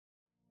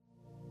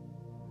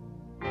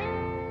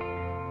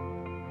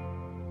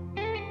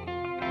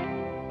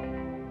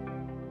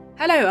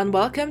Hello and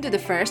welcome to the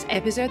first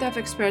episode of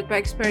Expert by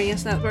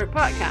Experience Network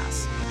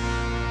podcast.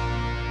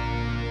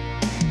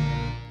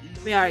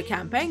 We are a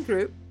campaign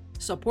group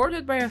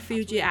supported by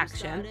Refugee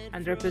Action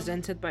and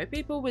represented by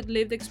people with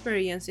lived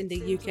experience in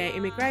the UK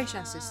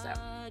immigration system.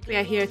 We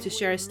are here to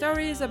share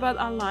stories about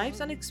our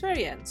lives and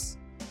experience.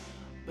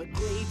 But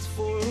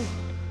grateful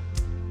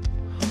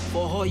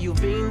for all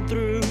you've been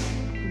through.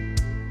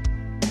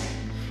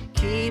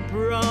 Keep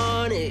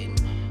running,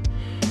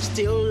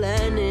 still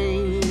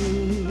learning.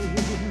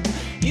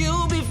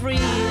 You'll be free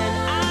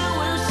and I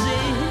will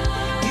sing.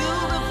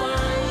 You'll be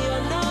fine,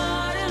 you're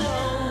not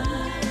alone.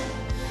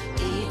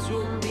 It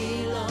won't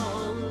be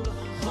long,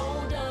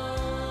 hold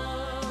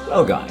on.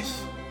 Well,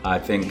 guys, I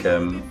think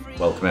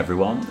welcome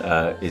everyone.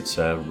 It's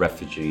a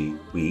Refugee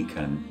Week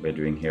and we're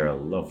doing here a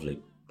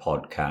lovely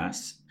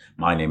podcast.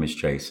 My name is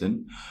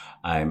Jason.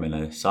 I'm an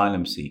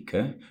asylum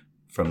seeker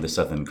from the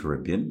Southern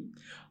Caribbean.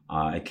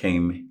 I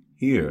came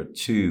here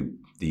to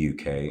the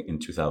UK in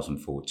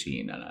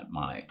 2014 and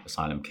my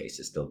asylum case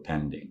is still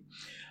pending.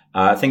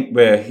 I think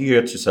we're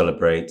here to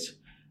celebrate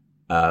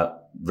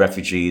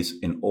refugees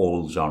in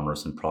all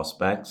genres and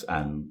prospects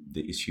and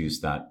the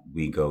issues that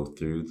we go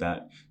through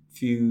that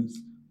few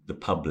the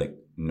public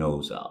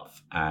knows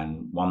of.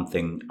 And one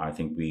thing I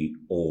think we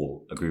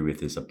all agree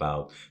with is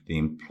about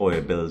the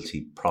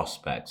employability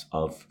prospects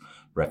of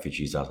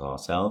refugees as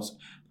ourselves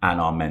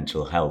and our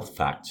mental health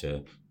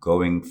factor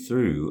going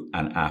through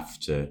and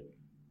after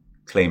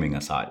claiming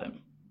asylum.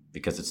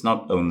 Because it's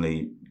not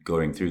only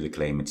going through the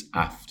claim, it's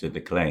after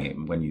the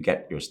claim. When you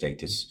get your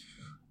status,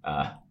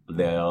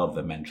 there are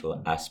the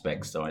mental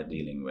aspects that we're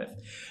dealing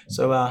with.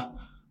 So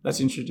let's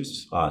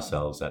introduce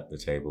ourselves at the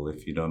table,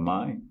 if you don't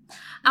mind.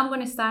 I'm going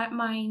to start.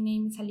 My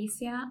name is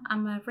Alicia.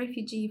 I'm a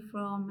refugee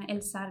from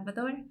El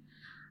Salvador.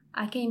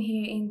 I came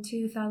here in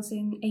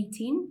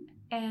 2018.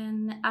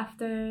 And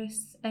after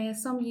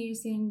some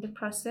years in the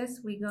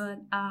process, we got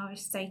our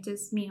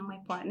status, me and my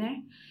partner.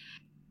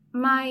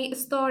 My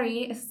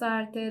story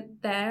started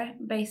there,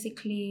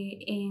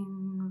 basically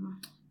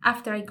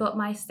after I got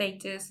my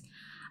status.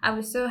 I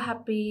was so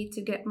happy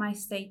to get my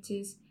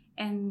status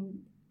and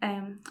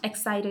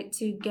excited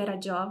to get a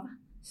job.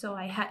 So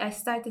I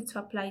started to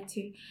apply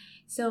to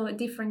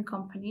different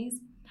companies.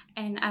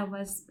 And I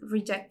was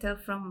rejected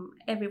from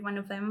every one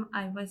of them.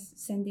 I was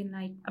sending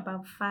like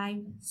about 5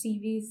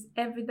 CVs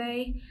every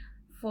day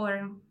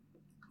for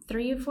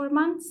 3 or 4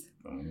 months.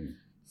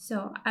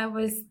 So I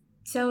was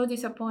so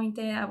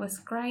disappointed. I was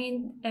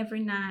crying every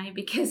night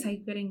because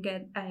I couldn't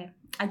get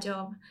a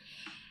job.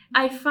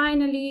 I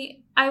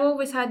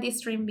always had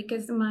this dream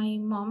because my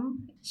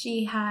mom,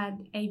 she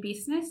had a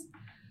business.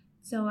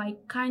 So I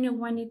kind of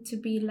wanted to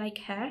be like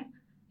her.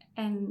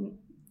 And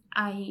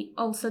I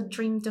also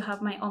dreamed to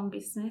have my own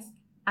business.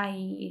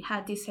 I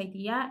had this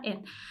idea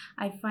and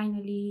I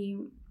finally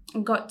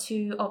got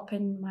to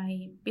open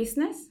my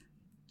business.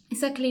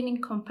 It's a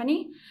cleaning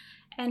company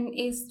and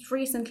it's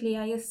recently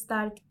I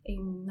started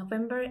in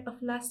November of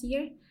last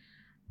year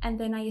and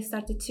then I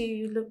started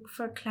to look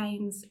for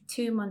clients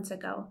 2 months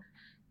ago.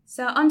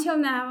 So until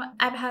now,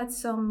 I've had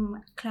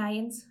some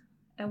clients,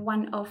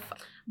 one-off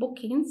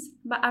bookings,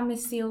 but I'm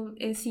still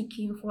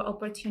seeking for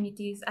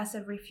opportunities as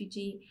a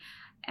refugee.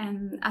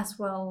 And as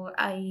well,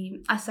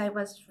 as I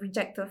was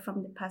rejected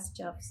from the past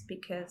jobs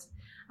because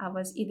I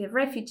was either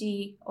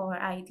refugee or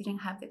I didn't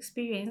have the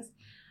experience.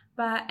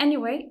 But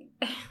anyway,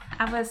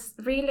 I was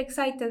really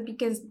excited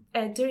because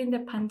during the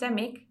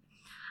pandemic,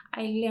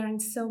 I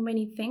learned so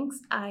many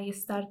things. I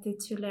started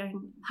to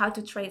learn how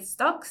to trade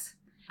stocks.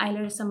 I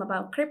learned some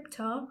about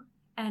crypto.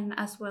 And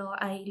as well,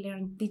 I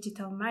learned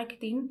digital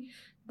marketing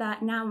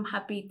that now I'm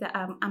happy that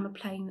I'm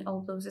applying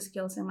all those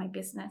skills in my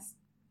business.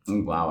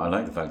 Wow, I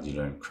like the fact that you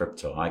learned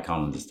crypto. I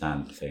can't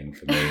understand the thing.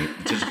 For me,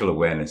 digital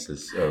awareness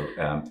is so,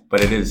 but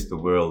it is the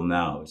world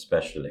now,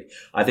 especially.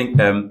 I think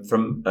I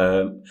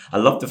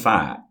love the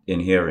fact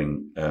in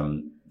hearing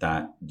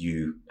that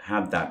you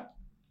had that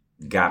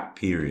gap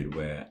period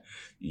where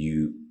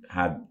you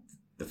had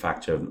the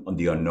factor of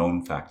the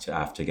unknown factor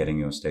after getting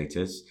your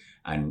status,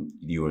 and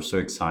you were so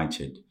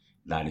excited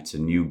that it's a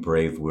new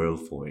brave world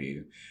for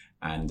you,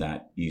 and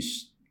that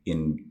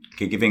in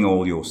giving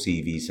all your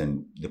CVs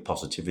and the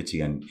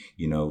positivity and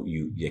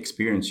the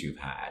experience you've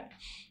had,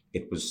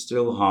 it was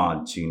still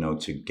hard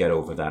to get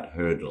over that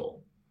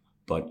hurdle,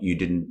 but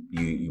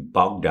you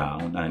bogged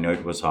down. And I know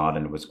it was hard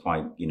and it was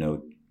quite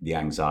the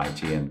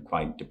anxiety and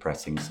quite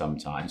depressing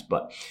sometimes,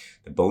 but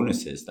the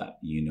bonus is that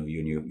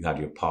you had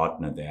your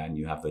partner there and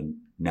you have a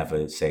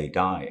never say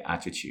die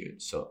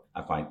attitude. So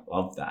I quite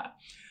love that.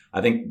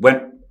 I think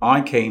the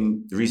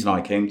reason I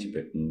came to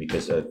Britain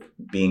because of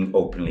being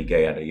openly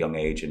gay at a young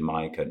age in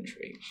my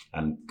country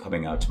and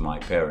coming out to my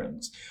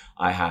parents,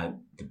 I had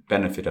the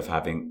benefit of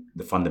having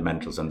the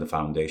fundamentals and the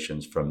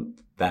foundations from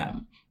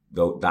them,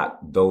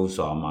 those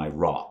are my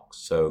rocks.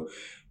 So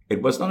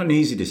it was not an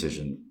easy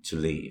decision to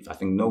leave. I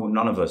think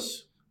none of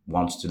us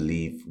wants to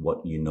leave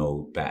what you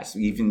know best.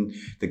 Even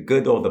the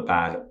good or the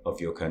bad of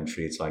your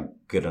country, it's like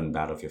good and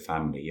bad of your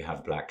family. You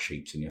have black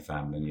sheep in your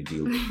family and you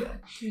deal with them.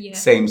 Yeah.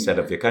 Same set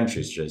of your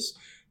countries, just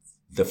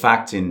the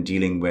fact in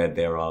dealing where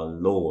there are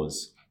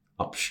laws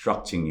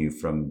obstructing you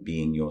from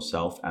being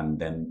yourself, and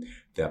then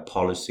there are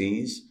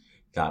policies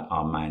that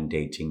are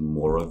mandating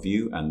more of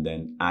you, and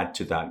then add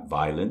to that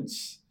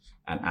violence,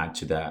 and add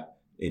to that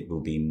it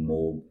will be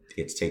more,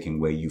 it's taking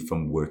away you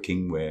from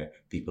working, where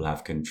people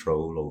have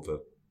control over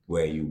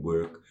where you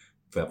work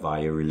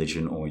via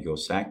religion or your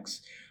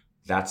sex.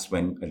 That's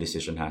when a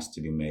decision has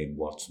to be made,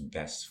 what's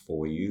best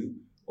for you,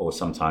 or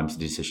sometimes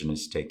the decision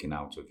is taken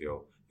out of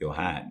your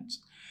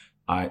hands.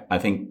 I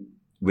think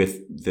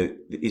with the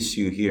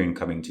issue here in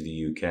coming to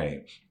the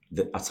UK,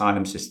 the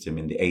asylum system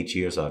in the 8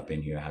 years I've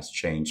been here has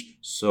changed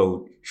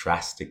so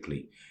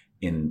drastically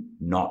in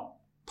not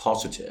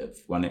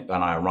positive. When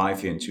I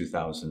arrived here in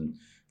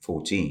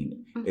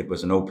 2014, it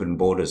was an open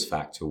borders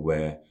factor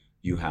where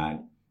you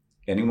had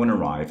anyone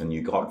arrive and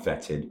you got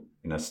vetted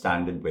in a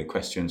standard way.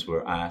 Questions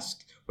were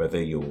asked,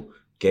 whether you're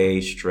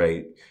gay,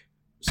 straight,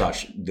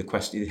 such. The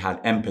question, it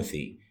had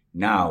empathy.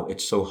 Now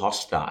it's so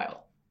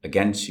hostile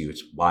against you.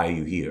 It's, why are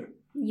you here?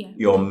 Yeah.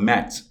 You're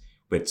met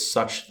with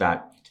such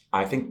that,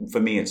 I think for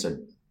me, it's a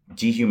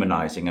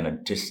dehumanizing and a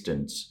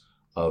distance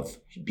of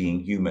being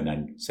human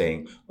and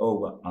saying, oh,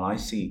 well, I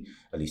see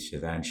Alicia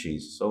there and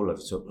she's so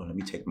lovely, so let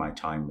me take my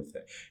time with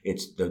her.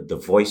 It's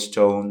the voice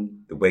tone,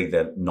 the way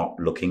they're not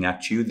looking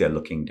at you, they're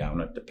looking down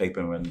at the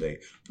paper.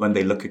 When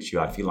they look at you,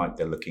 I feel like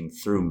they're looking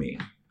through me.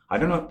 I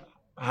don't know,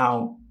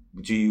 how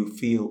do you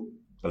feel,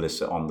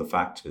 Alyssa, on the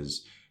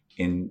factors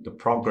in the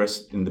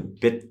progress, in the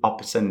bit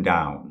ups and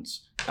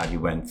downs that you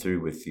went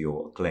through with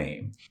your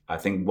claim? I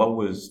think what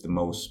was the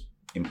most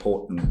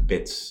important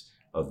bits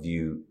of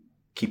you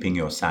keeping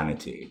your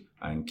sanity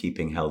and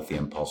keeping healthy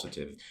and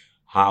positive?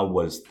 How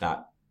was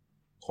that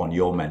on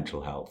your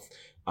mental health,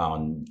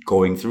 on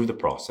going through the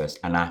process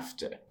and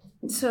after?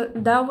 So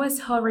that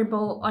was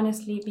horrible,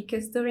 honestly,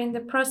 because during the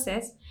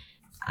process,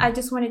 I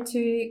just wanted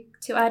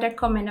to add a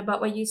comment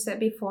about what you said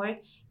before.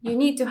 You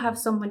need to have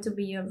someone to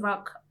be your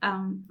rock.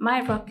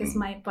 My rock is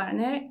my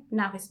partner.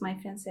 Now he's my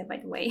fiancé, by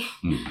the way.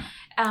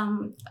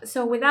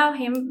 So without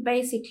him,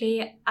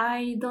 basically,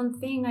 I don't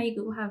think I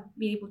would have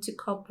be able to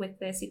cope with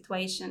the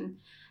situation,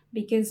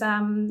 because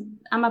I'm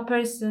a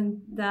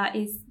person that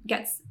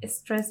gets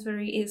stressed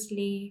very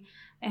easily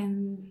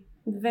and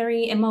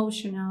very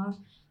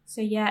emotional.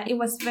 So yeah, it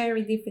was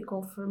very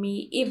difficult for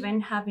me, even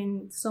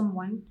having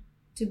someone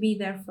to be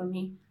there for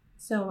me.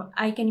 So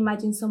I can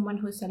imagine someone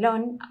who's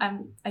alone.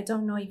 I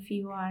don't know if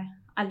you are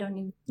alone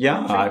in.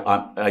 Yeah,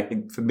 I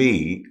think for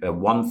me,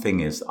 one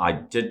thing is I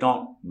did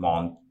not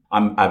want.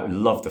 I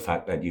love the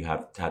fact that you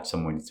have had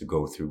someone to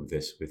go through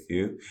this with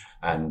you,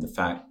 and the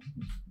fact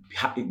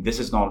this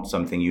is not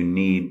something you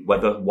need.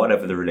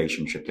 Whatever the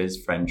relationship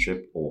is,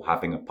 friendship or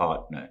having a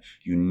partner,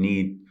 you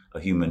need a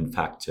human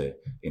factor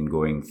in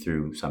going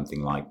through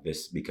something like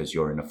this, because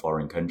you're in a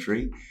foreign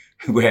country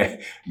where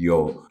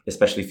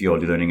especially if you're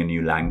learning a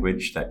new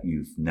language that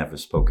you've never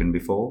spoken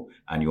before,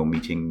 and you're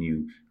meeting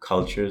new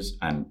cultures,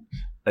 and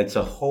it's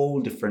a whole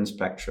different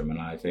spectrum.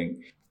 And I think,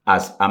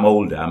 as I'm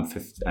older, I'm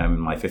in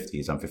my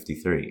 50s, I'm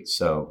 53.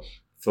 So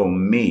for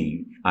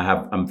me,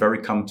 I'm very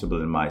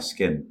comfortable in my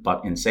skin.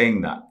 But in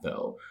saying that,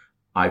 though,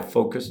 I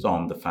focused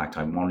on the fact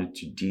I wanted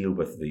to deal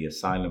with the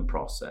asylum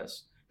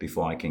process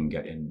before I can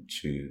get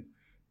into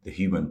the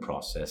human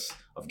process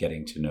of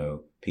getting to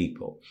know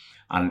people.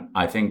 And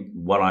I think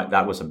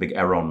that was a big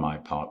error on my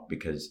part,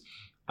 because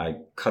I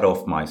cut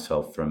off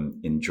myself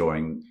from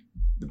enjoying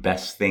the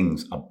best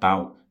things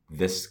about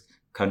this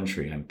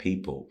country and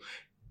people.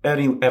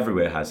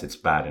 Everywhere has its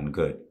bad and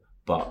good.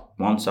 But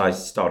once I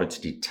started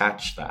to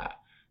detach that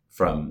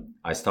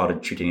I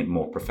started treating it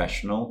more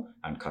professional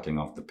and cutting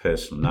off the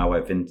personal. Now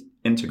I've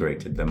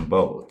integrated them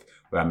both,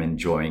 where I'm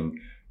enjoying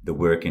the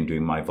work and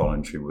doing my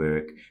voluntary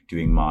work,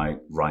 doing my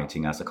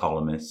writing as a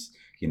columnist,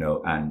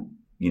 and,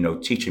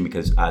 teaching,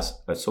 because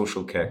as a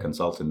social care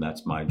consultant,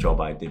 that's my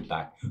job I did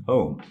back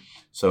home.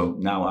 So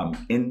now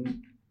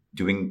I'm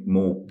doing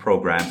more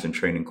programs and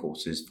training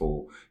courses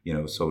for,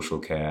 social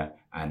care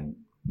and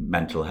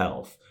mental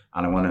health.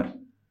 And I want to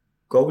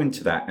go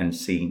into that and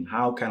see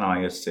how can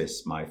I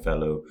assist my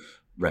fellow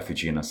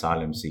refugee and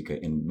asylum seeker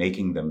in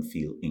making them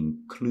feel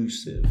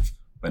inclusive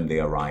when they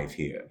arrive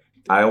here.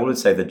 I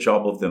always say the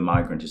job of the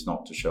migrant is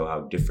not to show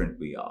how different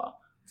we are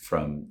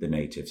from the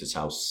natives, it's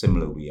how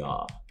similar we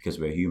are, because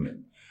we're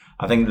human.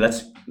 I think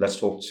let's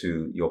talk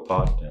to your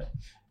partner,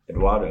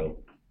 Eduardo.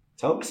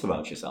 Tell us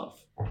about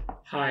yourself.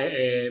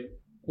 Hi,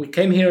 we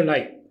came here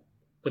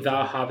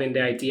without having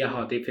the idea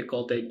how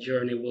difficult the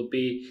journey will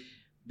be.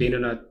 Being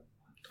an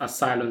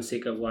asylum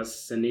seeker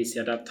wasn't easy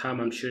at that time.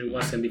 I'm sure it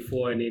wasn't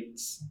before, and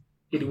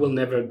it will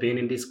never been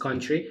in this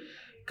country,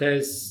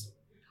 because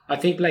I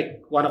think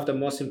one of the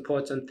most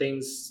important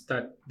things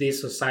that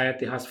this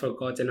society has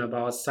forgotten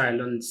about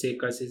asylum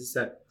seekers is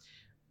that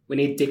we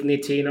need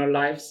dignity in our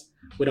lives.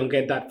 We don't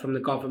get that from the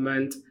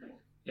government.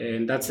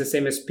 And that's the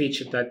same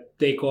speech that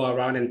they go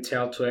around and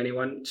tell to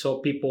anyone. So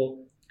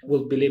people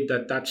will believe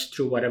that that's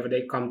true, whatever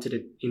they come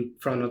to in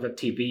front of the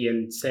TV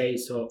and say.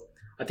 So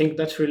I think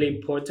that's really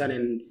important.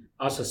 And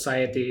our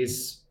society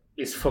is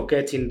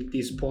forgetting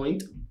this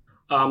point.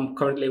 I'm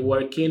currently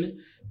working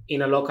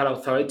in a local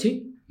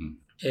authority,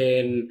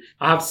 and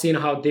I have seen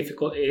how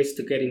difficult it is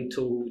to get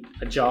into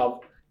a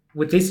job.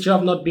 With this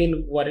job not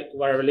being what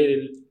I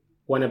really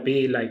want to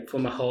be like for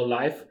my whole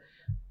life,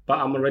 but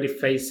I'm already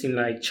facing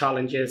like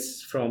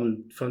challenges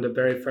from the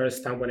very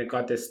first time when I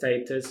got the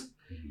status.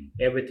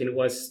 Everything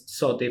was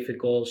so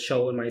difficult,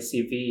 showing my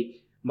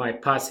CV, my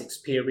past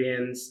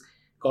experience,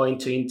 going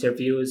to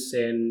interviews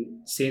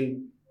and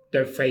seeing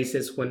their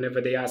faces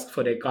whenever they ask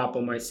for the gap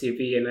on my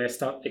CV, and I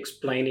start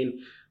explaining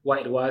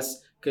what it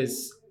was.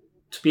 Because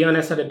to be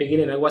honest, at the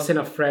beginning, I wasn't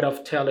afraid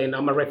of telling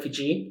I'm a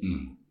refugee.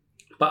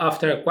 But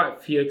after quite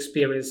a few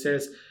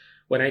experiences,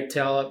 when I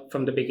tell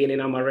from the beginning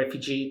I'm a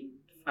refugee,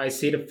 I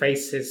see the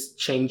faces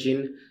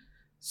changing.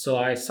 So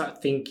I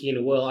start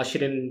thinking, well, I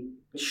shouldn't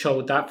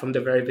show that from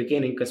the very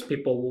beginning because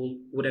people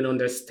wouldn't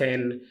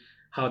understand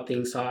how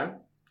things are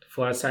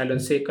for asylum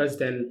seekers.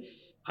 Then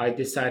I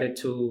decided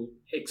to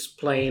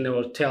explain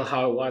or tell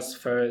how it was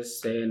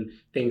first and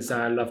things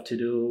I love to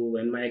do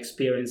and my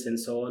experience and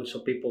so on, so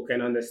people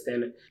can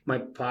understand my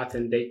path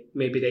and they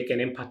can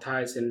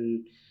empathize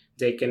and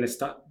they can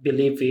start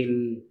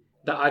believing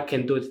that I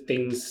can do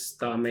things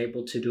that I'm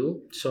able to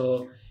do.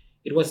 So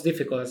it was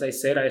difficult. As I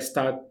said, I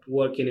started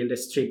working in the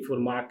street food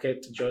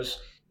market, just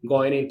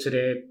going into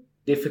the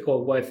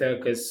difficult weather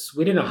because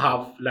we didn't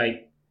have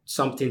like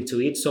something to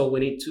eat. So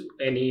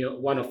any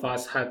one of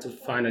us had to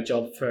find a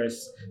job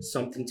first,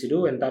 something to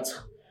do. And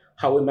that's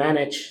how we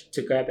managed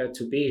together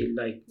to be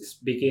like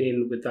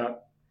beginning with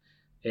that,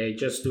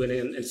 just doing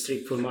it in a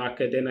street food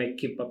market. Then I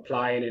keep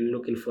applying and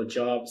looking for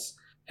jobs.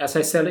 As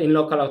I said, in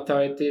local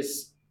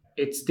authorities,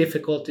 it's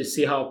difficult to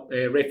see how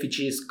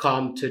refugees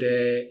come to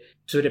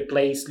the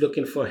place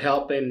looking for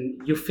help, and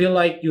you feel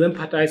like you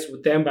empathize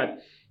with them, but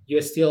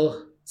you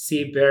still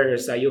see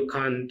barriers that you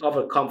can't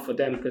overcome for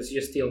them because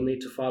you still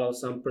need to follow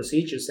some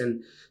procedures,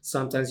 and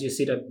sometimes you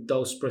see that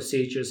those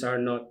procedures are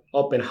not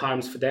open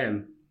harms for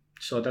them.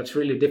 So that's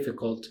really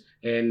difficult,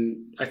 and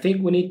I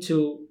think we need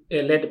to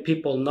let the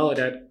people know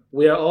that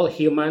we are all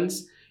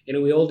humans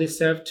and we all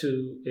deserve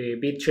to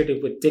be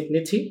treated with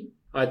dignity.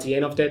 At the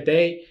end of the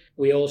day,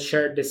 we all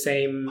share the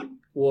same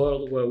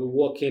world where we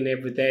walk in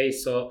every day.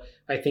 So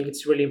I think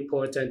it's really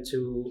important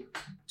to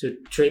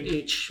treat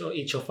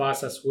each of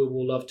us as we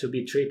would love to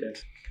be treated.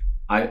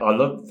 I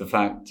love the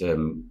fact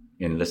in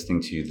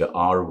listening to you, the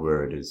R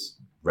word is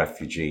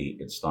refugee.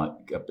 It's like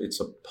it's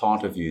a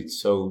part of you.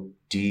 It's so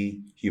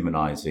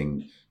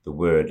dehumanizing the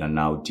word and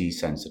now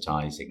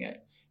desensitizing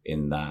it.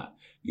 In that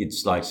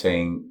it's like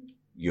saying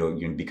you're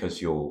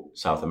because you're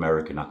South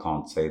American, I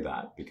can't say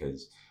that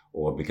because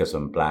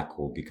I'm Black,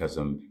 or because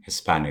I'm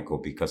Hispanic, or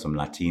because I'm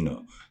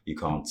Latino. You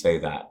can't say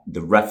that.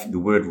 The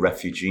word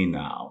refugee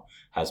now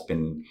has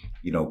been,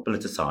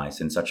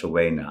 politicized in such a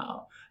way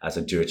now as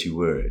a dirty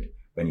word.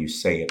 When you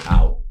say it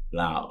out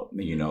loud,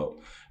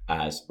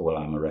 as, well,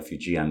 I'm a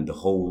refugee, and the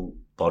whole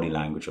body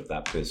language of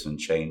that person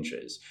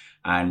changes.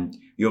 And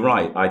you're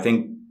right. I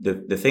think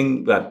the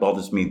thing that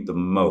bothers me the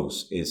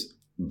most is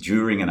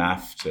during and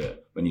after,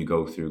 when you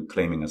go through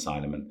claiming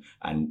asylum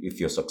and if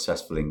you're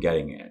successful in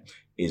getting it,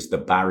 is the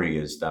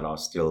barriers that are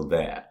still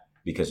there,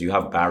 because you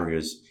have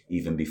barriers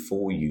even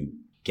before you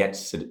get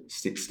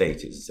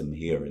status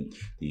here in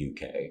the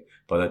UK.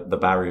 But the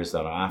barriers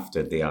that are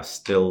after, they are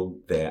still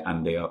there,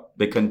 and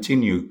they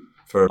continue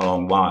for a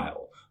long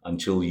while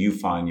until you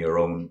find your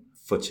own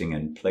footing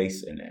and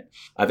place in it.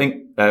 I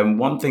think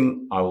one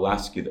thing I will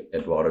ask you,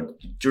 Eduardo,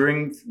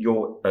 during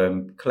your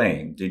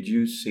claim, did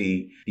you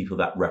see people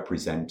that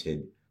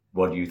represented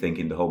what do you think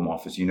in the Home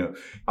Office?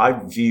 I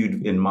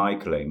viewed in my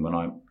claim, when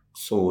I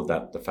saw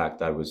that the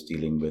fact I was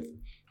dealing with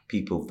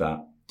people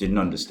that didn't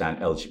understand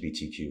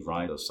LGBTQ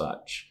right or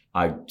such,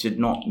 I did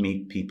not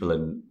meet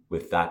people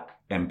with that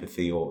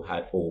empathy or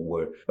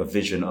were a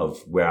vision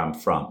of where I'm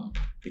from,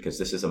 because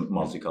this is a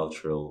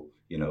multicultural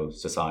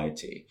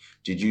society.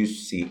 Did you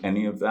see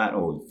any of that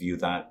or view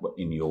that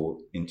in your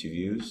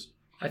interviews?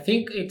 I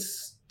think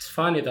it's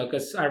funny though,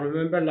 because I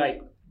remember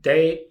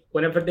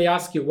whenever they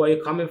ask you where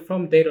you're coming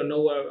from, they don't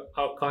know where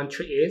our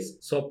country is.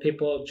 So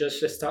people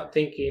just start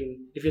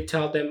thinking, if you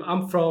tell them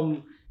I'm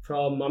from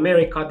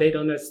America, they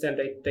don't understand.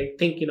 They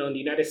thinking on the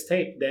United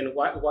States. Then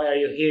why are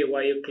you here?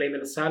 Why are you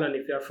claiming asylum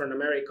if you're from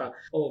America?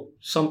 Or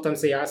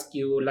sometimes they ask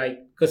you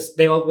because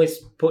they always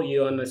put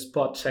you on the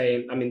spot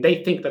saying,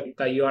 they think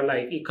that you are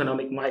like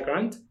economic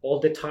migrant all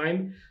the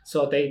time.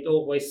 So they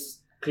always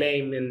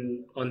claim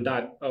on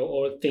that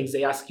or things.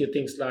 They ask you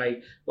things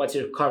like, what's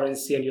your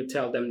currency? And you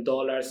tell them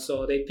dollars.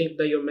 So they think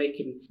that you're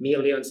making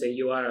millions and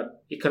you are an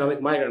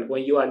economic migrant.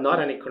 When you are not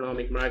an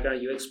economic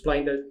migrant, you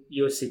explain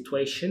your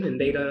situation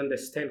and they don't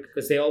understand,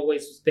 because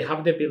they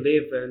have the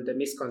belief and the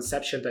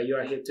misconception that you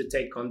are here to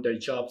take on their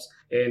jobs.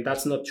 And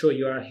that's not true.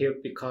 You are here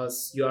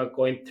because you are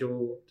going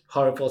through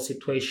horrible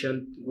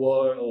situation,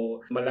 war,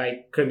 or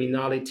like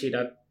criminality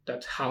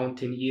that's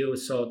haunting you.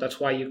 So that's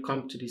why you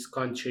come to this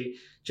country,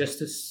 just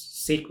to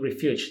seek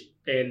refuge.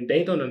 And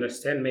they don't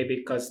understand, maybe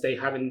because they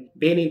haven't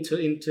been into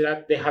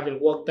that, they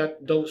haven't walked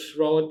those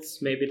roads.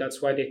 Maybe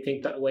that's why they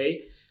think that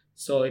way.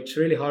 So it's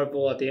really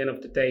horrible at the end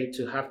of the day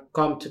to have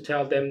come to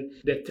tell them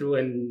the truth,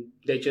 and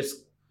they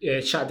just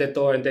shut the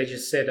door and they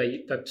just said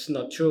that that's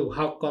not true.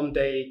 How come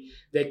they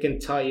can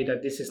tell you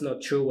that this is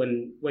not true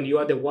when you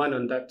are the one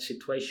on that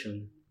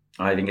situation?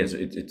 I think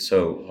it's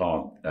so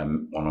hard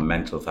on a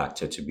mental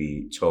factor to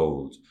be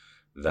told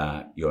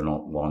that you're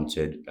not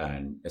wanted,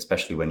 and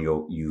especially when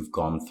you've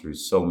gone through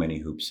so many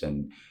hoops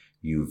and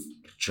you've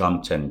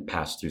jumped and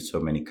passed through so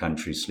many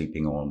countries,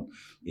 sleeping on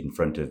in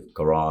front of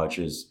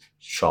garages,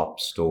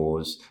 shops,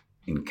 stores,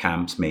 in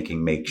camps,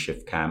 making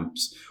makeshift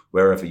camps,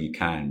 wherever you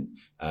can,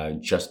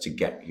 just to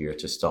get here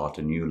to start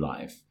a new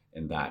life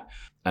in that.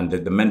 And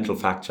the mental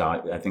factor,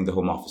 I think the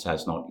Home Office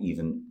has not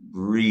even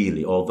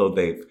really, although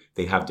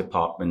they have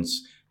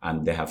departments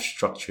and they have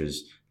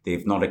structures,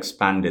 they've not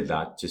expanded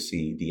that to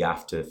see the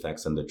after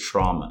effects and the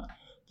trauma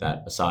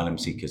that asylum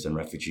seekers and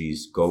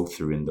refugees go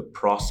through in the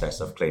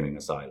process of claiming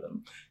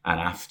asylum and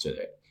after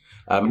it.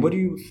 What do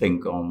you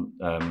think on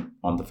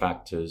the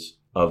factors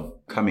of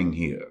coming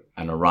here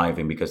and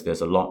arriving? Because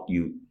there's a lot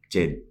you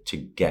did to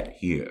get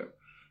here.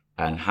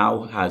 And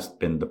how has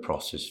been the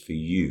process for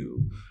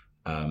you,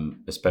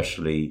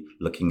 especially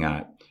looking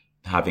at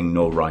having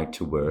no right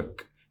to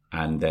work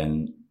and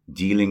then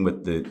dealing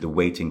with the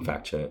waiting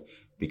factor,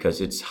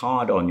 because it's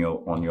hard on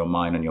your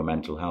mind and your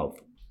mental health.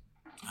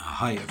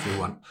 Hi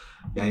everyone,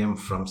 I am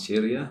from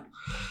Syria.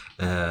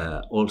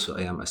 Also,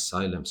 I am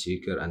asylum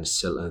seeker and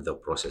still in the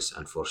process,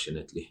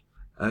 unfortunately.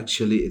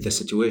 Actually, the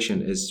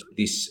situation is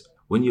this: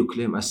 when you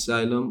claim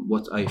asylum,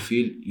 what I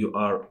feel, you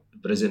are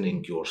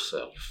prisoning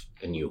yourself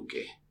in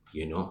UK.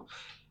 You know,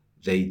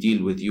 they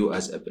deal with you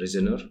as a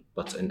prisoner,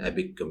 but in a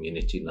big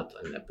community, not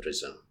in a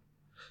prison.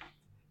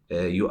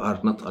 You are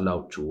not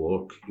allowed to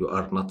work, you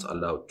are not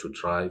allowed to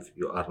drive,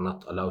 you are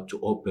not allowed to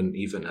open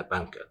even a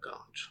bank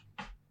account.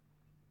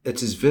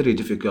 It is very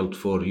difficult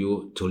for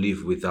you to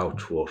live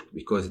without work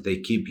because they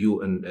keep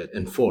you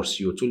and force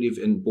you to live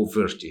in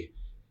poverty.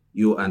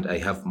 You and I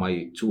have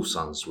my 2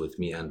 sons with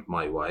me and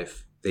my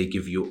wife. They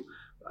give you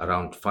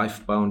around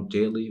 £5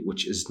 daily,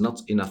 which is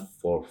not enough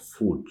for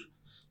food.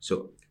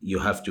 So you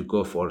have to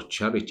go for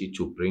charity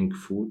to bring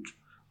food.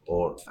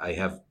 Or I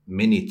have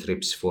many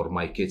trips for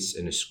my kids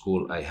in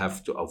school. I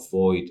have to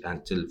avoid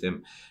and tell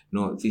them,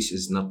 no, this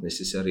is not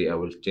necessary. I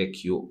will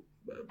take you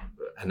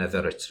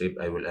another trip.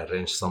 I will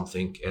arrange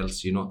something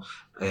else.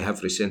 I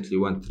have recently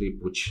one trip,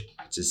 which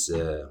is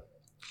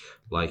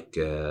like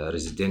a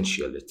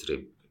residential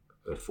trip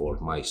for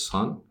my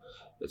son.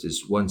 It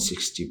is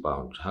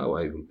 £160. How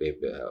I will pay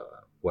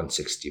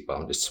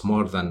 £160? It's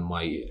more than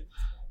my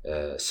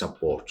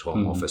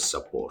home office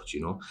support,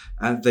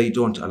 and they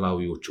don't allow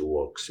you to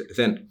work. So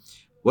then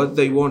what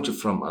they want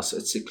from us,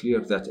 it's clear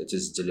that it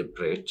is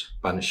deliberate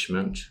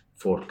punishment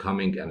for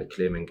coming and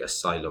claiming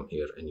asylum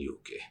here in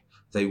UK.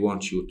 They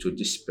want you to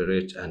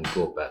desperate and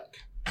go back.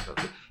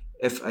 Okay.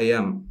 If I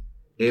am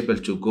able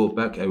to go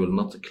back, I will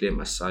not claim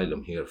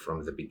asylum here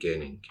from the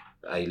beginning.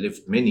 I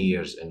lived many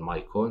years in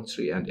my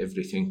country and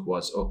everything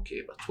was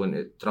okay, but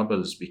when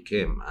troubles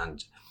became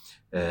and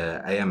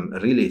I am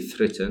really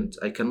threatened,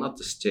 I cannot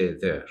stay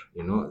there.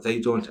 They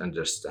don't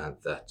understand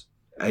that.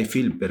 I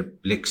feel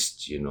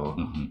perplexed,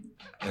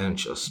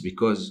 anxious,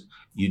 because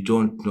you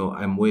don't know.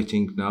 I'm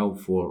waiting now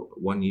for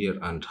 1.5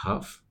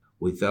 years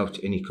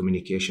without any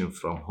communication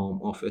from Home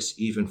Office,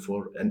 even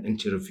for an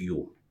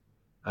interview.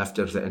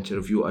 After the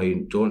interview,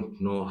 I don't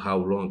know how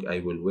long I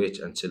will wait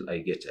until I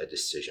get a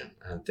decision,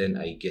 and then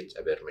I get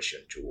a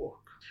permission to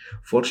work.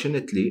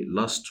 Fortunately,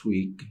 last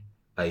week,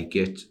 I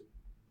get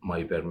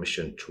my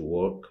permission to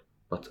work,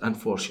 but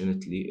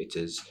unfortunately it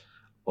is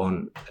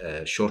on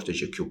a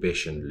shortage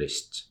occupation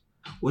list,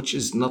 which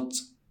is not,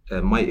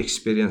 my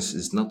experience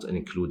is not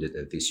included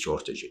in this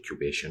shortage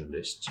occupation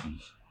list.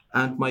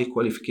 And my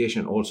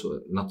qualification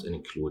also not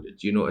included.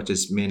 It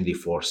is mainly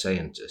for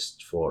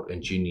scientists, for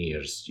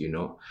engineers,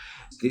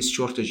 This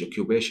shortage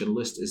occupation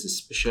list is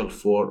special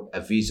for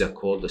a visa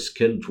called a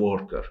skilled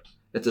worker.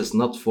 It is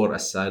not for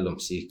asylum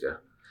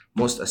seeker.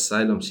 Most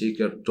asylum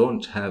seekers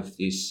don't have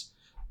this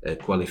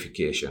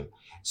qualification.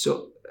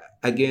 So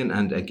again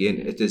and again,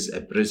 it is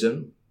a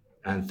prison,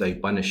 and they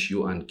punish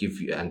you and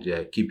give you and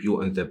keep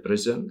you in the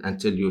prison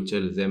until you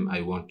tell them,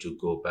 I want to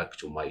go back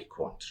to my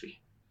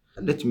country.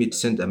 Let me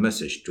send a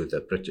message to the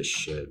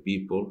British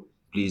people.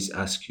 Please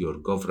ask your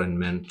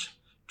government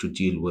to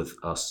deal with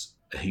us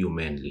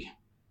humanely,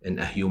 in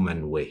a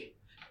human way,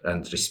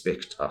 and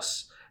respect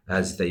us.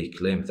 As they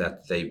claim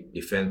that they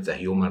defend the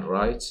human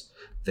rights,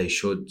 they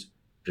should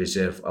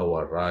preserve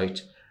our right,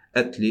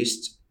 at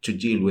least to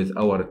deal with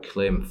our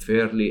claim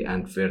fairly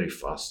and very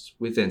fast.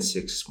 Within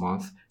 6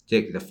 months,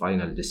 take the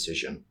final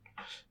decision.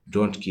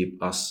 Don't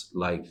keep us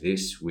like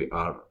this. We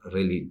are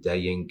really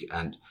dying,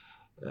 and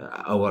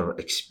our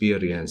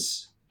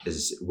experience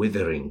is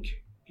withering,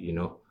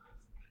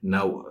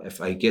 Now, if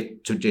I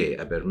get today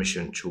a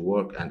permission to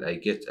work and I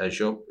get a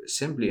job,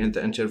 simply in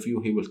the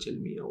interview, he will tell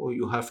me, oh,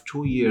 you have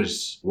 2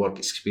 years work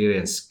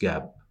experience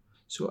gap.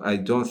 So I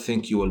don't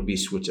think you will be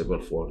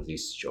suitable for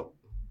this job.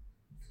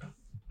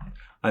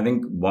 I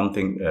think one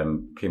thing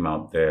came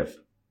out there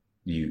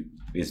you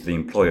is the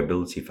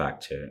employability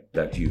factor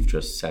that you've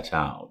just set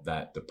out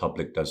that the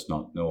public does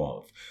not know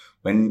of.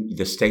 When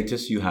the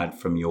status you had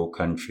from your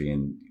country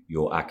and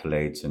your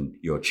accolades and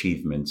your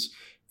achievements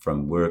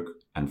from work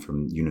and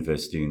from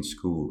university and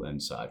school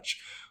and such,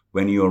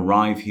 when you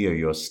arrive here,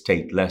 you're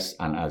stateless,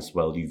 and as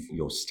well,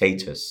 your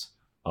status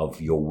of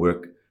your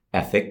work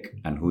ethic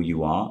and who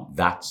you are,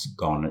 that's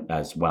gone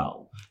as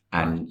well.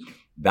 And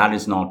that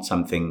is not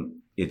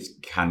something it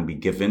can be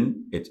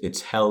given.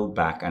 It's held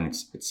back, and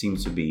it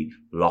seems to be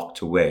locked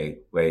away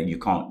where you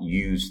can't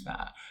use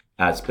that.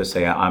 As per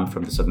se, I'm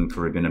from the Southern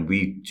Caribbean, and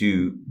we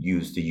do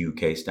use the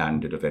UK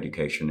standard of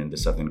education in the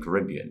Southern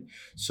Caribbean.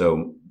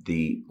 So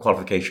the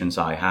qualifications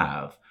I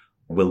have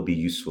will be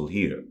useful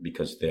here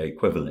because they're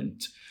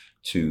equivalent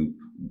to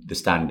the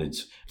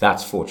standards.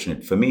 That's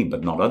fortunate for me,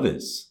 but not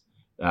others.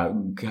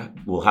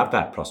 Will have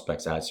that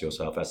prospects as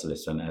yourself, as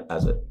Alyssa, and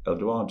as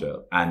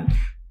Eduardo. And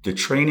the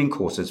training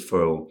courses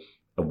for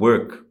a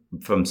work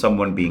from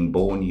someone being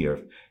born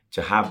here,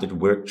 to have the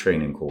work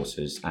training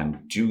courses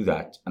and do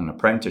that, an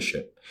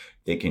apprenticeship,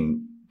 they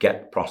can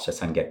get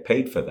processed and get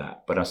paid for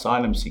that. But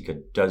asylum seeker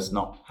does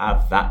not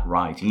have that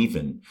right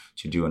even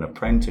to do an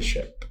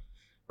apprenticeship,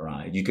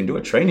 right? You can do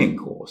a training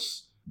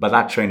course, but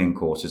that training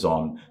course is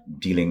on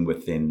dealing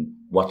within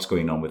what's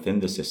going on within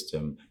the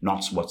system,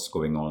 not what's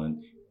going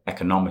on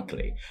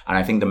economically. And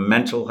I think the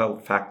mental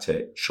health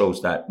factor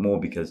shows that more,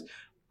 because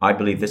I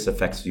believe this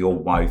affects your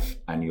wife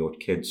and your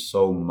kids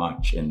so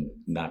much in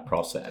that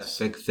process.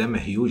 Affect them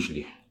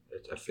hugely.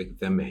 It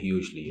affects them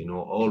hugely. You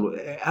know,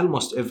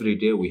 almost every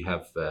day we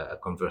have a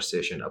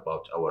conversation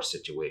about our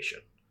situation.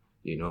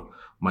 You know,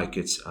 my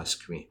kids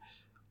ask me,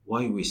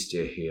 why we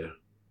stay here?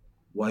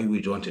 Why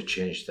we don't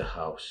change the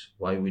house?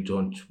 Why we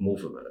don't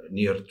move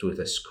near to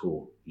the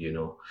school? You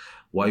know,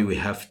 why we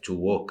have to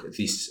walk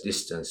this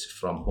distance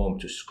from home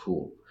to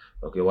school?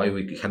 Okay, why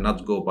we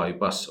cannot go by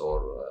bus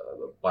or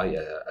buy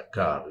a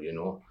car? You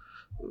know,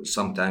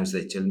 sometimes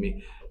they tell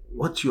me,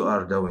 what you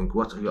are doing,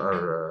 what you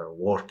are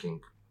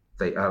working.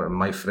 They are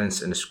my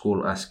friends in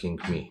school asking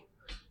me.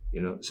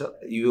 You know, so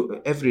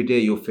every day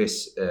you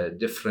face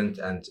different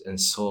and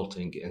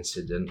insulting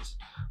incidents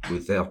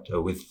with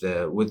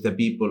the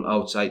people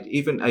outside.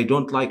 Even I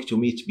don't like to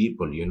meet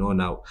people, you know,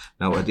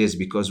 nowadays,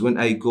 because when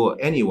I go,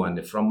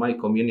 anyone from my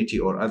community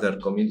or other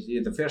community,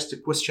 the first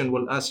question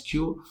will ask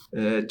you,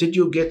 did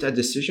you get a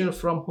decision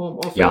from home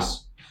office?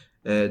 Yeah.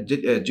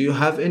 Do you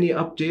have any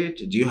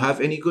update? Do you have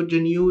any good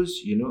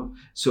news? You know,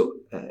 so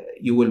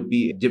you will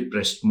be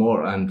depressed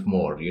more and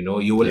more. You know,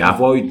 you will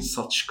avoid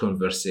such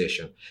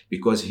conversation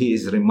because he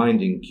is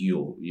reminding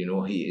you. You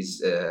know, he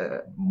is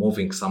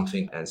moving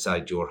something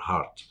inside your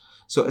heart.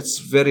 So it's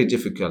very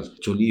difficult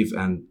to live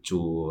and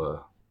to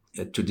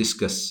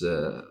discuss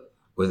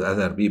with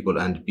other people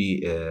and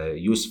be a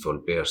useful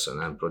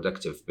person and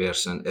productive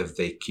person if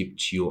they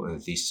kept you in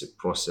this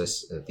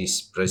process,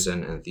 this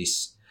prison, and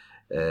this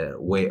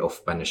way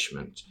of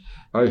punishment.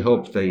 I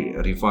hope they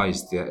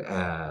revise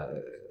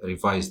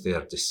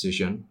their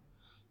decision,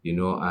 you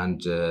know, and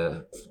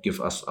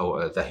give us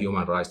the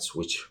human rights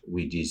which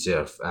we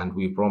deserve. And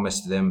we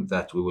promise them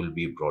that we will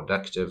be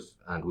productive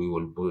and we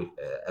will be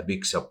a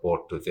big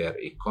support to their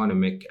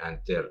economic and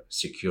their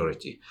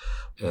security.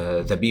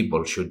 The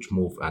people should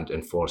move and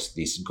enforce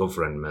this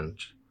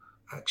government.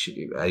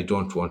 Actually, I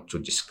don't want to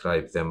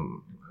describe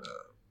them,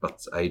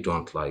 but I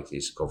don't like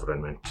this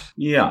government.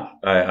 Yeah,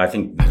 I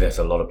think there's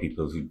a lot of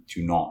people who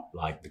do not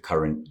like the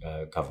current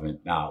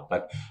government now.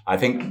 But I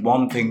think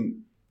one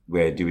thing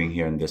we're doing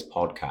here in this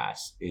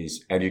podcast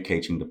is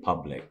educating the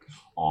public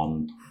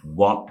on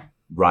what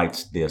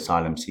rights the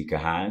asylum seeker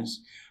has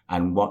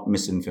and what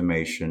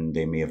misinformation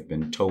they may have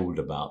been told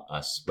about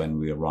us when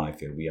we arrive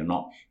here. We are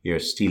not here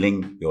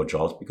stealing your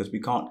jobs because we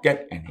can't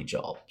get any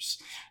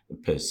jobs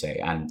per se.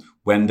 And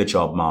when the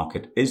job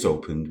market is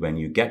opened, when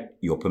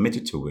you're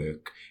permitted to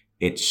work,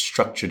 it's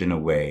structured in a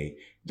way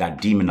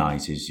that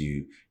demonizes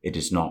you. It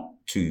is not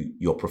to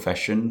your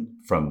profession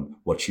from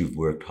what you've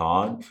worked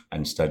hard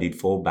and studied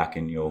for back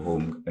in our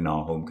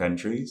home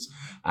countries,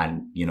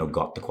 and, you know,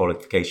 got the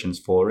qualifications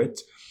for it.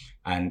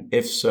 And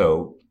if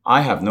so,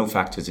 I have no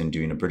factors in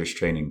doing a British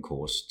training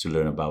course to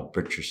learn about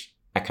British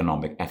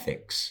economic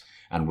ethics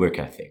and work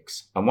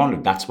ethics.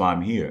 That's why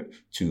I'm here,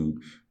 to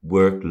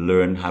work,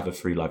 learn, have a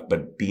free life,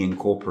 but be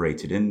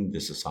incorporated in the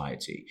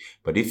society.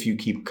 But if you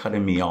keep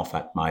cutting me off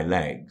at my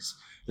legs,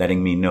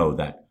 letting me know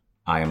that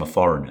I am a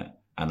foreigner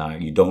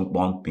and you don't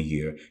want me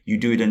here, you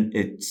do it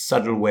in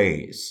subtle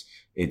ways.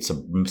 It's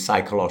a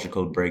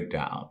psychological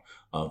breakdown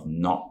of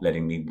not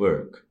letting me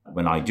work.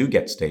 When I do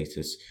get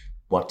status,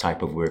 what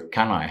type of work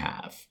can I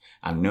have?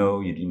 And no,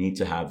 you need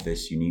to have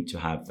this, you need to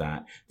have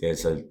that.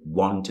 There's a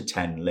 1 to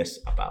 10 list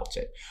about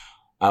it.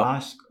 I'll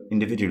ask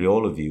individually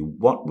all of you,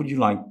 what would you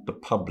like the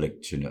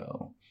public to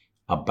know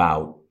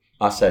about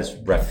us as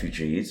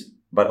refugees,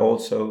 but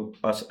also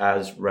us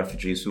as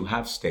refugees who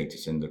have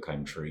status in the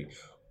country,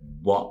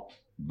 what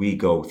we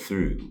go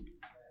through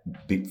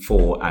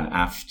before and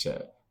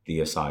after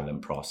the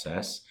asylum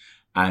process,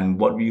 and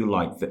what would you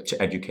like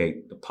to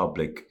educate the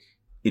public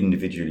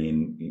individually,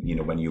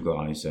 when you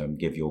guys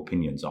give your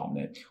opinions on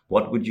it,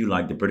 what would you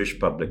like the British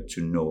public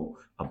to know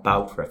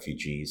about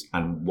refugees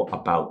and what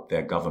about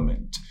their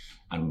government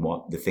and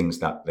what the things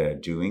that they're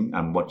doing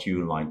and what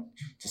you like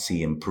to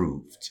see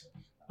improved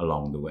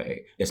along the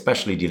way,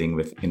 especially dealing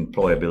with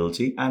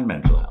employability and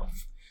mental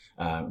health?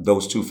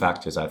 Those two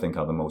factors, I think,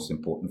 are the most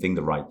important thing,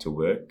 the right to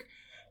work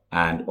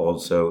and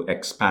also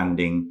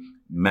expanding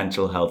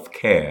mental health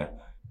care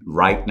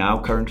right now,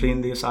 currently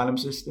in the asylum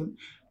system.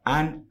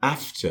 And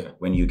after,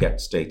 when you get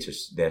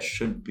status, there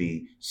should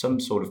be some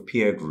sort of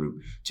peer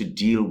group to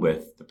deal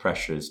with the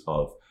pressures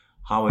of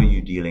how are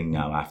you dealing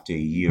now after a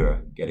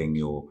year getting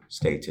your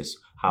status?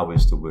 How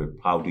is the work?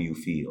 How do you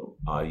feel?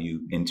 Are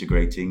you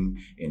integrating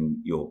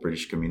in your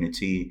British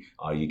community?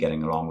 Are you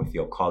getting along with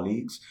your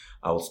colleagues?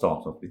 I will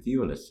start off with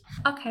you, Alice.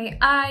 Okay,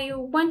 I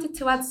wanted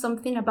to add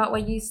something about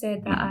what you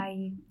said that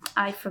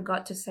I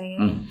forgot to say.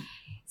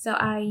 So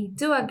I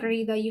do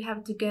agree that you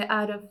have to get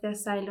out of the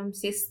asylum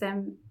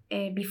system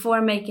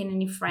before making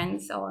any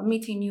friends or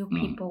meeting new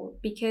people,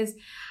 because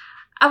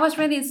I was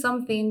reading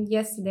something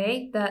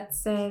yesterday that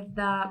said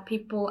that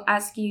people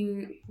ask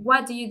you,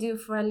 what do you do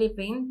for a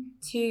living,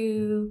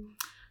 to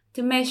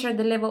measure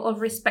the level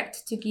of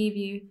respect to give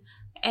you.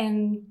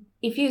 And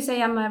if you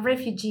say, I'm a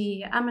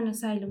refugee, I'm an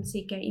asylum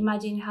seeker,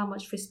 imagine how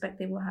much respect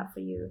they will have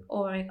for you,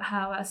 or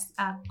how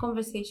a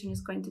conversation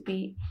is going to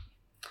be,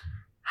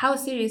 how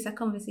serious a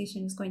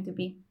conversation is going to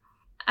be.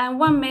 And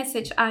one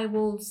message I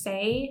will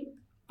say,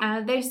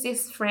 there's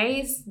this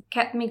phrase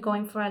kept me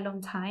going for a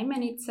long time,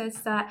 and it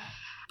says that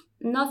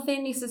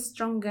nothing is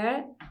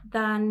stronger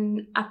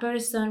than a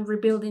person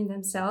rebuilding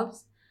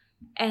themselves.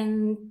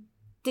 And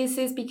this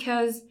is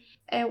because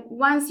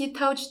once you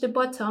touch the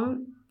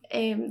bottom,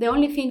 the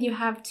only thing you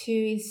have to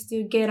is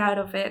to get out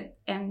of it,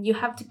 and you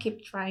have to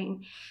keep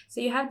trying. So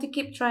you have to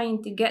keep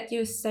trying to get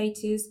your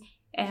status,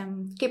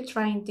 keep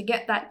trying to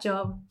get that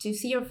job, to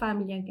see your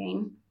family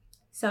again.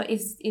 So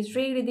it's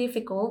really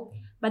difficult,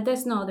 but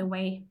there's no other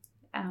way,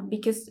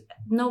 because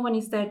no one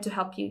is there to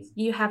help you.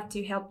 You have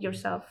to help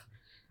yourself.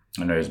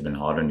 I know it's been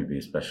hard on you,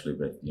 especially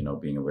with,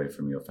 being away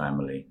from your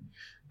family.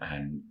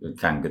 And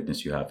thank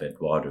goodness you have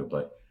Eduardo,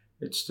 but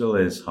it still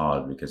is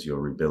hard because you're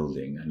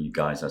rebuilding and you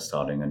guys are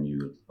starting a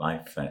new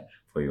life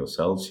for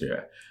yourselves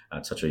here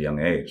at such a young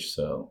age.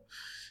 So,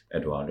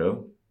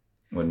 Eduardo,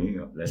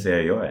 let's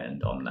hear your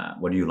end on that.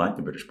 What do you like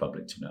the British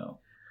public to know?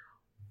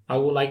 I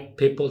would like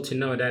people to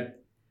know that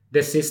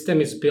the system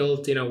is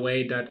built in a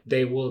way that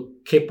they will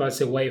keep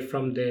us away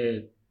from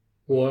the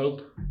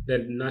world,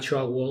 the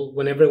natural world.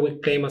 Whenever we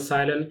claim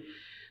asylum,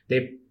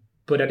 they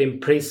put it in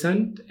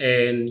prison,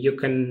 and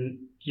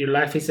your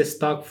life is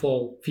stuck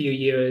for a few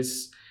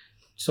years.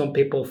 Some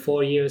people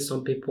 4 years,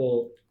 some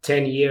people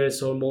 10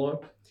 years or more.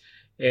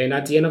 And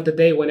at the end of the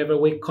day, whenever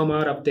we come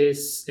out of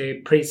this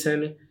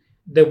prison,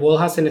 the war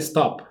hasn't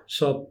stopped.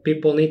 So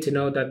people need to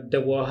know that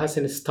the war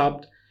hasn't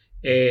stopped,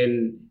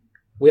 and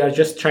we are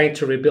just trying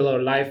to rebuild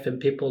our life. And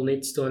people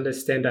need to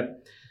understand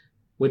that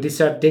we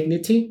deserve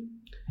dignity,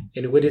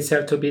 and we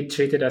deserve to be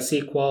treated as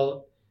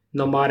equal,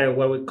 no matter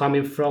where we're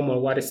coming from or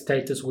what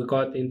status we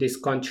got in this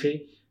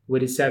country. We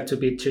deserve to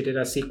be treated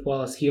as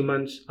equal, as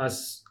humans,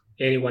 as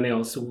anyone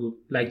else who would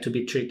like to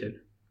be treated.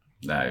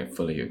 I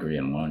fully agree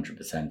and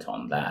 100%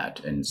 on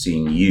that. And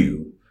seeing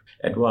you,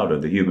 Eduardo,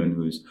 the human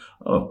who's,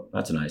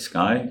 that's a nice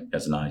guy,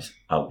 has a nice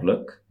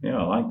outlook.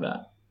 I like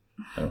that.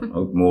 I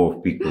hope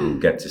more people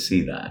get to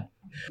see that.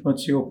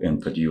 What's your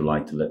input you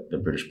like to let the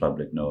British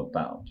public know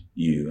about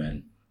you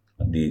and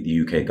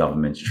the UK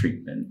government's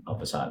treatment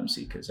of asylum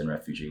seekers and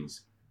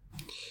refugees?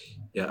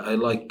 Yeah, I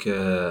like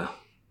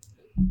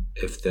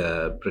if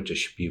the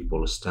British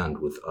people stand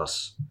with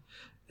us,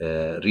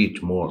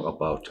 read more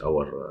about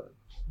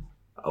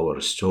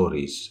our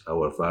stories,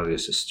 our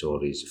various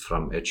stories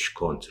from each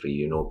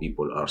country.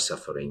 People are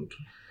suffering.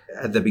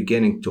 At the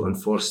beginning, to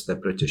enforce the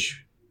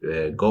British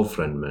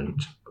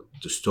government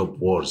to stop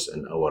wars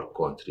in our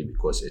country,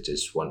 because it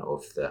is one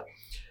of the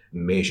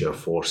major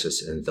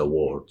forces in the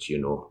world,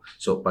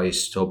 So by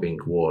stopping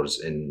wars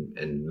in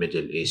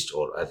Middle East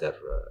or other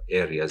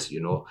areas,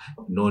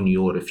 no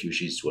new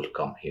refugees will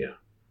come here.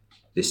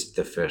 This is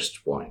the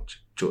first point,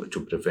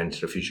 to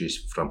prevent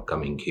refugees from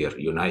coming here.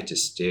 United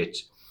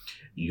States,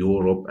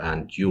 Europe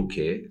and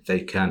UK,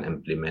 they can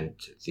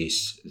implement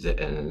this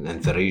in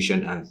the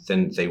region, and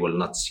then they will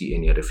not see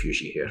any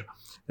refugee here.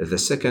 The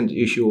second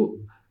issue,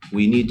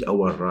 we need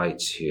our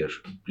rights here.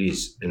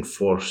 Please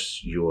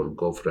enforce your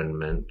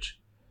government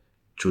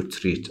to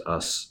treat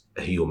us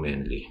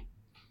humanly,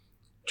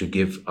 to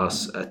give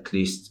us at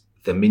least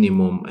the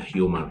minimum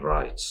human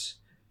rights.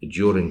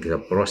 During the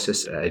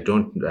process, I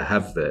don't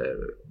have a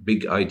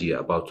big idea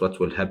about what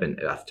will happen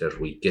after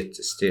we get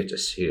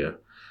status here,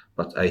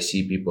 but I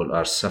see people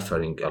are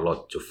suffering a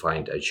lot to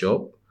find a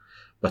job.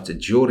 But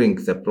during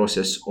the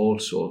process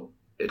also,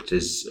 it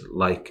is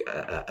like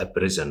a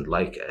prison,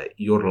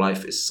 your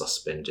life is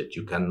suspended.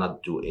 You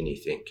cannot do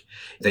anything.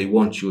 They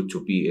want you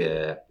to be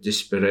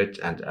desperate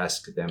and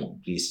ask them,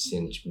 please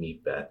send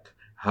me back.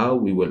 How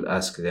we will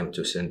ask them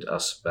to send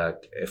us back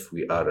if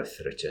we are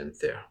threatened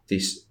there?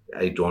 This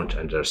I don't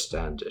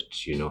understand it,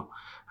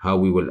 how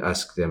we will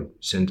ask them,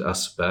 send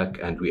us back,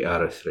 and we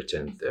are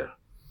threatened there.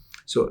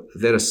 So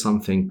there is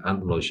something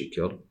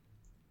unlogical.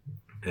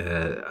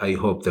 I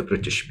hope the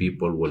British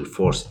people will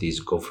force this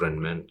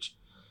government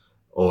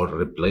or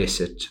replace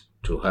it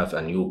to have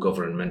a new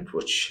government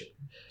which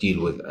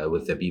deal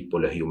with the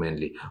people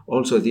humanely.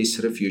 Also, this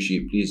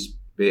refugee, please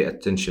pay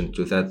attention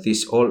to that.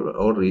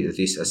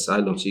 This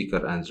asylum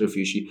seeker and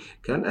refugee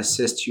can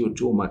assist you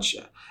too much.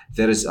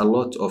 There is a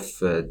lot of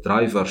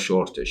driver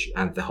shortage,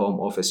 and the Home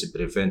Office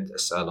prevent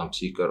asylum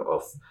seeker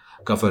of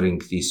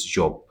covering this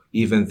job.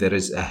 Even there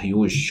is a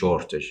huge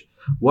shortage.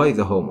 Why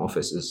the Home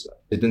Offices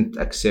didn't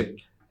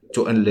accept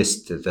to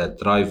enlist the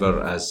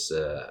driver as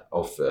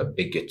of a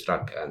big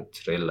truck and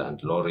trailer and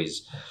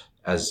lorries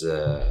as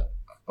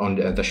on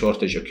the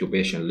shortage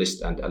occupation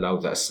list and allow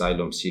the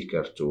asylum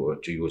seeker to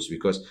use,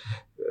 because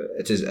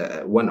it is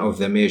one of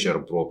the major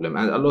problem,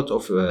 and a lot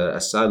of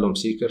asylum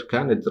seeker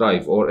can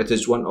drive, or it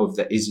is one of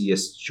the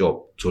easiest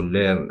job to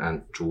learn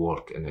and to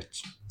work in it.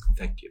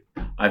 Thank you.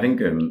 I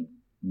think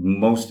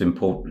most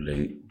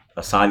importantly,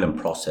 asylum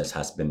process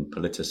has been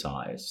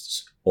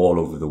politicized all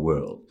over the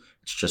world.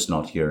 It's just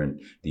not here in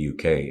the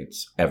UK.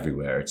 It's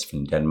everywhere. It's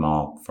from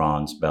Denmark,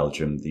 France,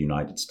 Belgium, the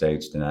United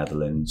States, the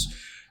Netherlands,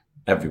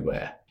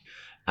 everywhere.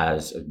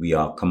 As we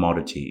are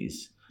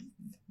commodities.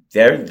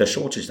 The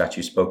shortage that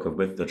you spoke of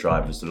with the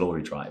drivers, the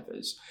lorry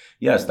drivers,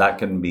 yes, that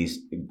can be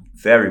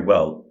very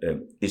well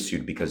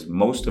issued, because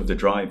most of the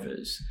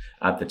drivers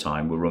at the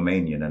time were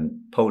Romanian and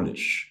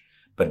Polish.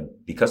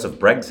 But because of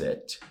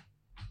Brexit,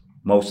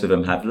 most of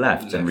them have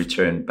left and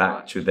returned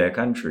back to their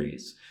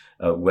countries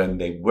when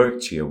they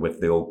worked here with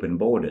the open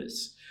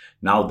borders.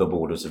 Now the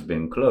borders have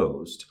been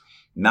closed.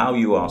 Now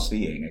you are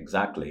seeing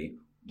exactly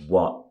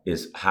what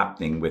is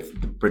happening with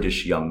the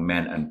British young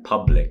men and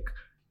public.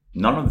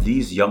 None of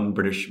these young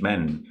British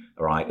men,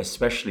 right,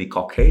 especially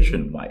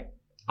Caucasian, right,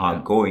 are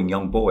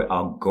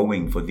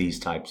going for these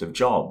types of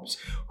jobs.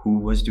 Who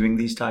was doing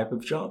these type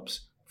of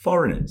jobs?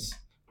 Foreigners.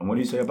 And what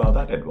do you say about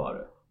that,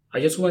 Eduardo?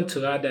 I just want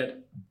to add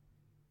that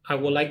I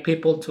would like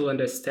people to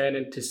understand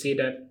and to see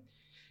that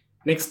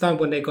next time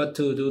when they go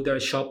to do their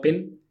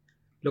shopping,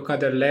 look at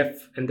their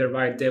left and their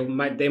right.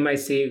 They might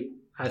see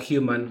a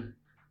human.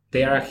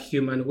 They are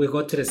human. We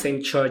go to the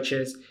same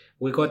churches.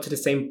 We go to the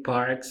same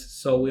parks.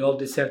 So we all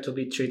deserve to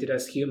be treated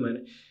as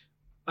human.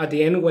 At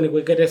the end, when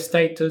we get a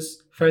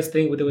status, first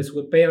thing we do is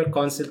we pay our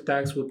council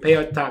tax, we pay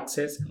our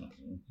taxes,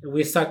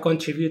 we start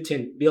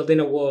contributing, building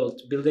a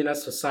world, building a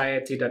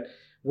society that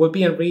will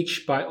be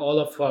enriched by all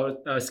of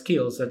our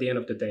skills at the end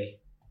of the day.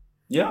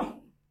 Yeah,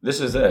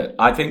 this is it.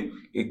 I think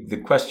the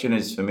question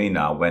is for me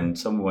now, when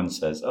someone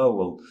says, oh,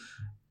 well,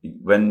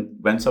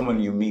 when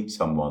someone you meet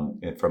someone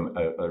from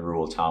a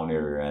rural town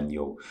area and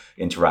you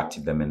interact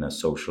with them in a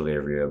social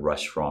area,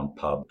 restaurant,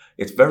 pub,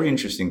 it's very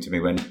interesting to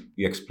me when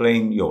you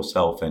explain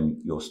yourself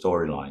and your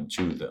storyline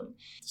to them.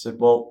 I said,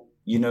 well,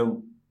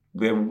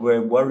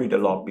 we're worried a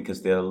lot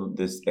because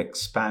this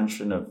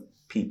expansion of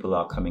people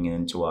are coming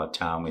into our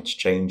town. It's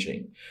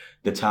changing.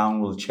 The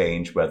town will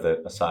change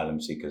whether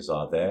asylum seekers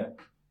are there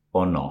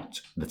or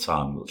not. The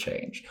town will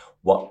change.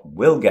 What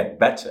will get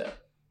better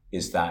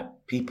is that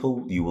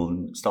you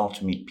will start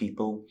to meet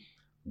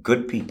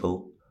good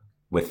people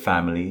with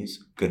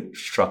families, good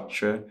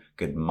structure,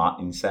 good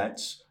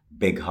mindsets,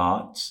 big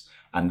hearts,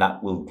 and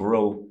that will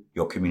grow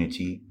your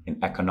community in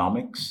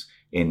economics,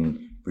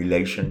 in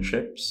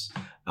relationships,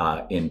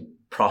 in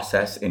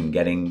process, in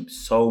getting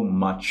so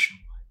much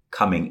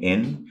coming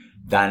in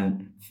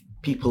than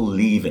people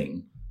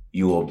leaving.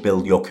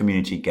 Your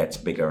community gets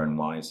bigger and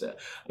wiser.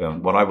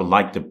 What I would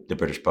like the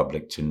British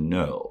public to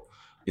know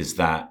is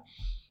that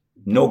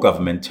no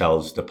government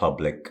tells the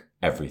public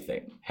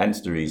everything.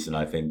 Hence the reason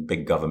I think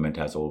big government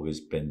has always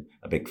been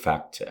a big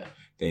factor.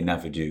 They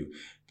never do.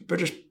 The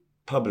British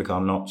public are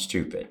not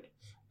stupid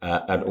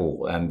at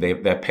all. And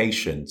their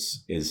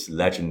patience is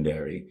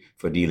legendary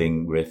for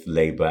dealing with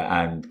Labour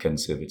and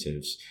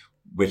Conservatives,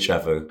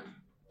 whichever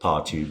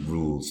party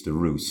rules the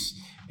roost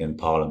in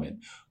Parliament.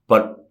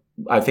 But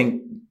I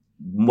think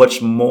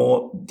much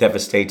more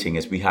devastating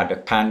is we had a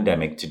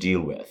pandemic to deal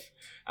with.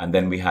 And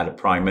then we had a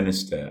Prime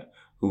Minister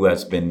who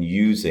has been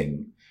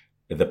using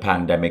the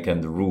pandemic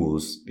and the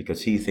rules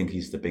because he thinks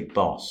he's the big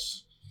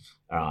boss,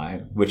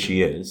 which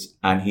he is.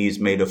 And he's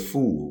made a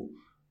fool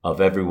of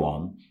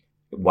everyone,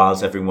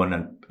 whilst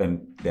everyone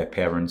and their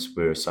parents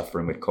were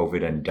suffering with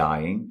COVID and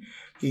dying.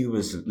 He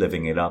was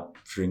living it up,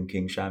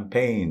 drinking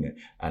champagne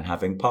and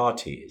having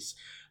parties.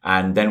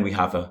 And then we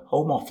have a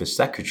Home Office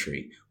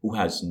secretary who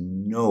has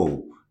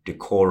no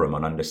decorum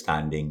on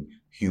understanding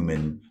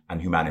human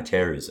and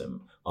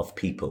humanitarianism of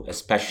people,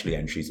 especially,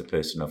 and she's a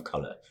person of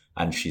color,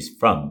 and she's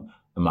from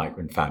a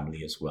migrant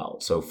family as well.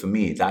 So for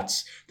me,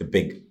 that's the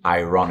big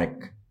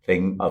ironic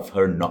thing of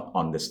her not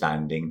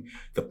understanding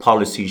the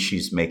policy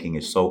she's making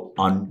is so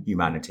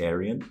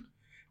unhumanitarian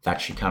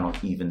that she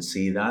cannot even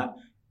see that.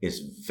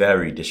 Is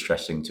very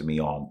distressing to me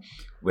on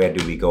where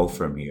do we go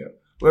from here?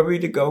 Where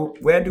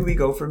do we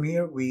go from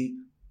here? We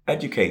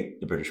educate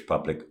the British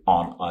public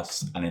on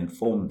us and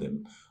inform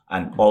them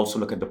and also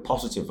look at the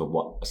positive of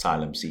what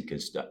asylum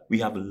seekers do.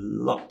 We have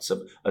lots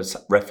of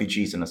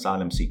refugees and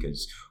asylum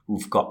seekers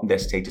who've gotten their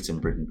status in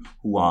Britain,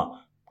 who are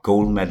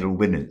gold medal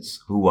winners,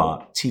 who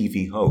are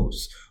TV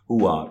hosts,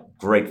 who are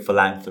great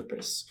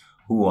philanthropists,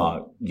 who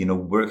are,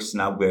 works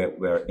now where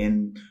we're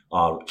in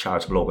our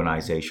charitable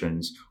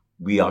organizations.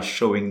 We are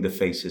showing the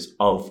faces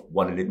of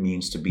what it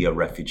means to be a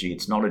refugee.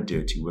 It's not a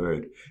dirty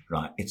word,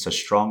 right? It's a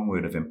strong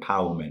word of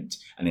empowerment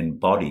and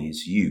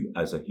embodies you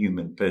as a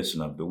human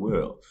person of the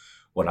world.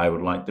 What I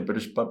would like the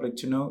British public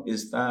to know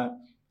is that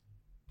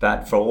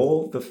for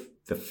all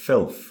the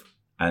filth,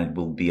 and it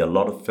will be a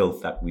lot of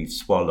filth that we've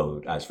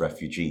swallowed as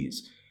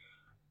refugees,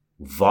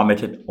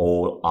 vomit it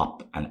all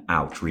up and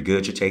out,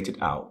 regurgitate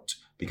it out.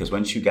 Because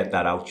once you get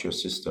that out your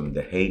system,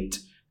 the hate,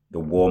 the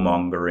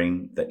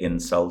warmongering, the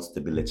insults,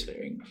 the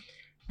belittling,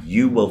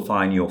 you will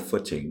find your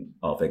footing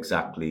of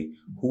exactly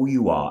who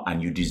you are,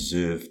 and you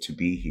deserve to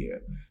be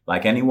here.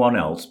 Like anyone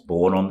else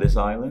born on this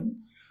island,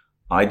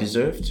 I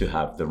deserve to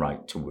have the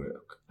right to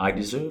work. I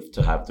deserve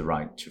to have the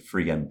right to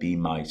free and be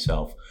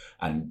myself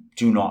and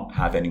do not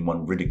have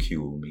anyone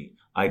ridicule me.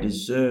 I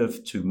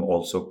deserve to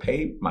also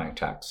pay my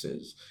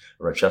taxes,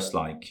 or just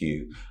like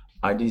you.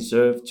 I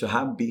deserve to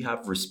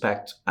have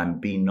respect and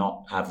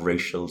not have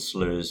racial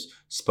slurs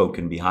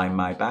spoken behind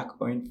my back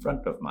or in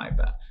front of my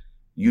back.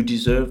 You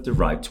deserve the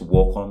right to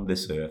walk on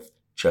this earth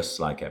just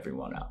like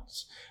everyone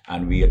else.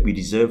 And we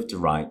deserve the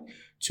right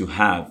to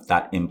have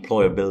that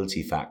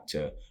employability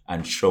factor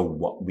and show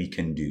what we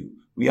can do.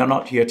 We are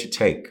not here to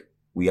take.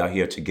 We are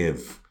here to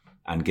give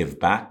and give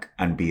back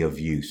and be of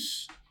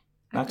use.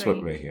 That's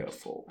what we're here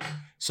for.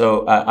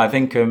 So I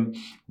think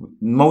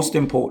most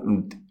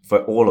important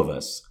for all of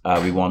us,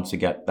 we want to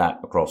get that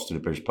across to the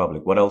British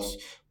public. What else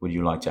would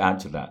you like to add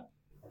to that?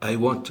 I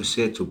want to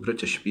say to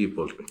British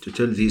people, to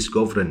tell this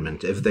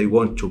government, if they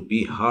want to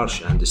be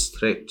harsh and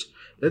strict,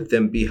 let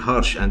them be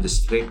harsh and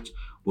strict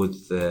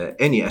with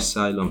any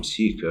asylum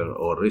seeker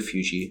or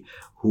refugee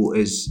who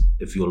is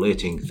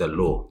violating the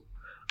law,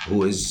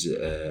 who is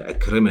a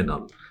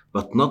criminal,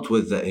 but not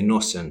with the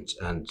innocent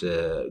and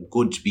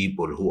good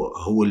people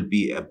who will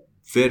be a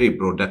very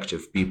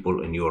productive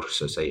people in your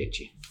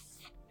society.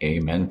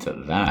 Amen to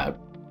that.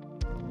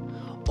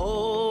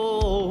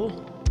 Oh,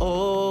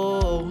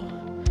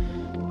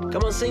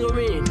 come on, sing with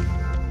me.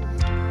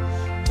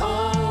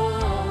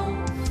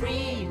 Oh,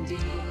 free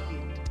indeed.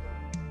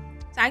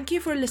 Thank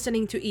you for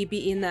listening to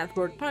EbE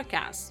Network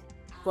Podcast.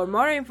 For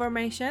more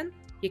information,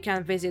 you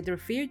can visit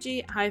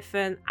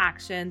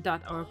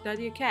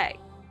refugee-action.org.uk.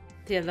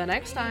 Till the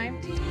next time.